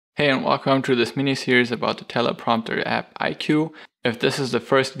Hey, and welcome to this mini-series about the Teleprompter app iCue. If this is the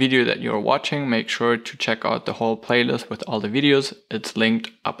first video that you're watching, make sure to check out the whole playlist with all the videos. It's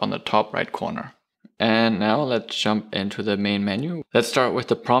linked up on the top right corner. And now let's jump into the main menu. Let's start with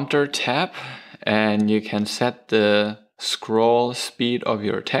the Prompter tab, and you can set the scroll speed of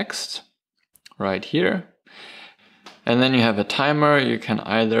your text right here. And then you have a timer. You can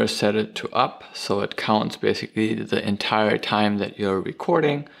either set it to up, so it counts basically the entire time that you're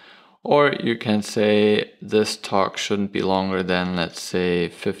recording, or you can say this talk shouldn't be longer than, let's say,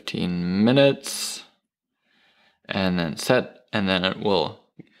 15 minutes, and then set, and then it will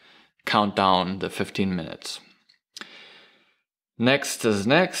count down the 15 minutes. Next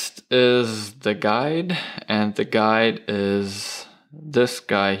is the guide, and the guide is this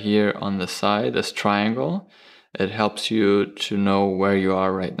guy here on the side, this triangle. It helps you to know where you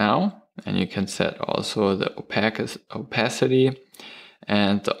are right now, and you can set also the opacity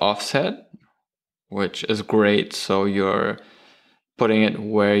and the offset, which is great. So you're putting it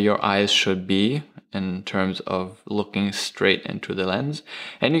where your eyes should be in terms of looking straight into the lens.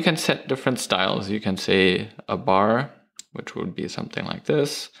 And you can set different styles. You can say a bar, which would be something like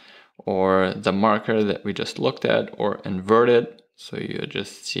this, or the marker that we just looked at, or inverted. So you're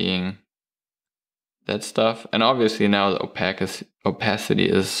just seeing that stuff. And obviously now the opacity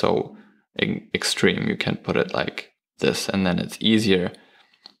is so extreme. You can put it like this, and then it's easier,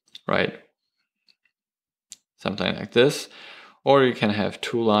 right? Something like this. Or you can have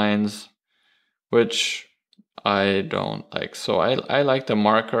two lines, which I don't like. So I like the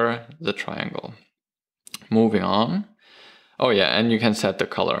marker, the triangle. Moving on. Oh yeah, and you can set the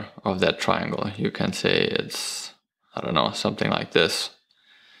color of that triangle. You can say it's, I don't know, something like this.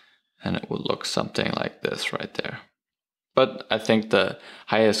 And it would look something like this right there. But I think the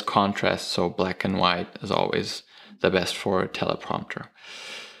highest contrast, so black and white, is always the best for a teleprompter.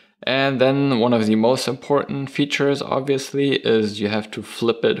 And then one of the most important features, obviously, is you have to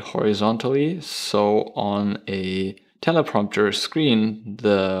flip it horizontally. So on a teleprompter screen,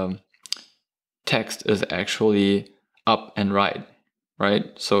 the text is actually up and right.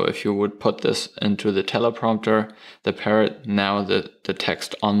 So if you would put this into the teleprompter, the parrot, now the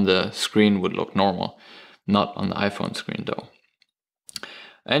text on the screen would look normal, not on the iPhone screen though.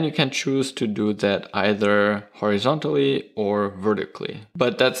 And you can choose to do that either horizontally or vertically.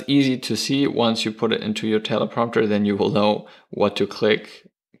 But that's easy to see. Once you put it into your teleprompter, then you will know what to click,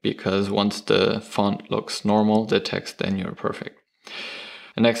 because once the font looks normal, the text, then you're perfect.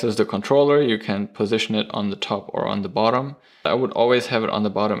 And next is the controller. You can position it on the top or on the bottom. I would always have it on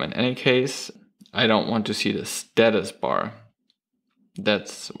the bottom in any case. I don't want to see the status bar.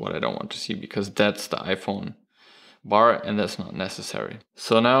 That's what I don't want to see, because that's the iPhone bar, and that's not necessary.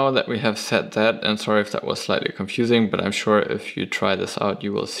 So now that we have set that, and sorry if that was slightly confusing, but I'm sure if you try this out,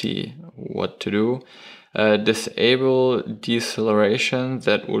 you will see what to do. Disable deceleration.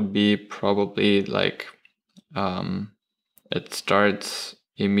 That would be probably like it starts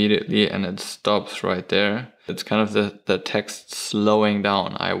immediately and it stops right there. It's kind of the text slowing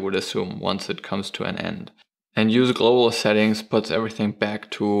down, I would assume, once it comes to an end. And use global settings puts everything back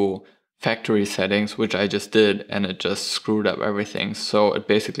to factory settings, which I just did, and it just screwed up everything. So it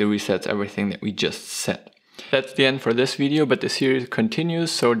basically resets everything that we just set. That's the end for this video, but the series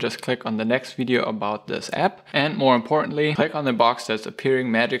continues, so just click on the next video about this app. And more importantly, click on the box that's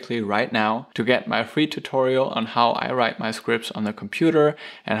appearing magically right now to get my free tutorial on how I write my scripts on the computer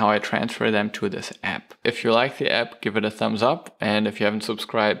and how I transfer them to this app. If you like the app, give it a thumbs up. And if you haven't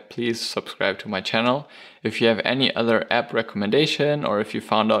subscribed, please subscribe to my channel. If you have any other app recommendation, or if you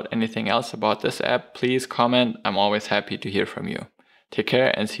found out anything else about this app, please comment. I'm always happy to hear from you. Take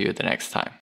care and see you the next time.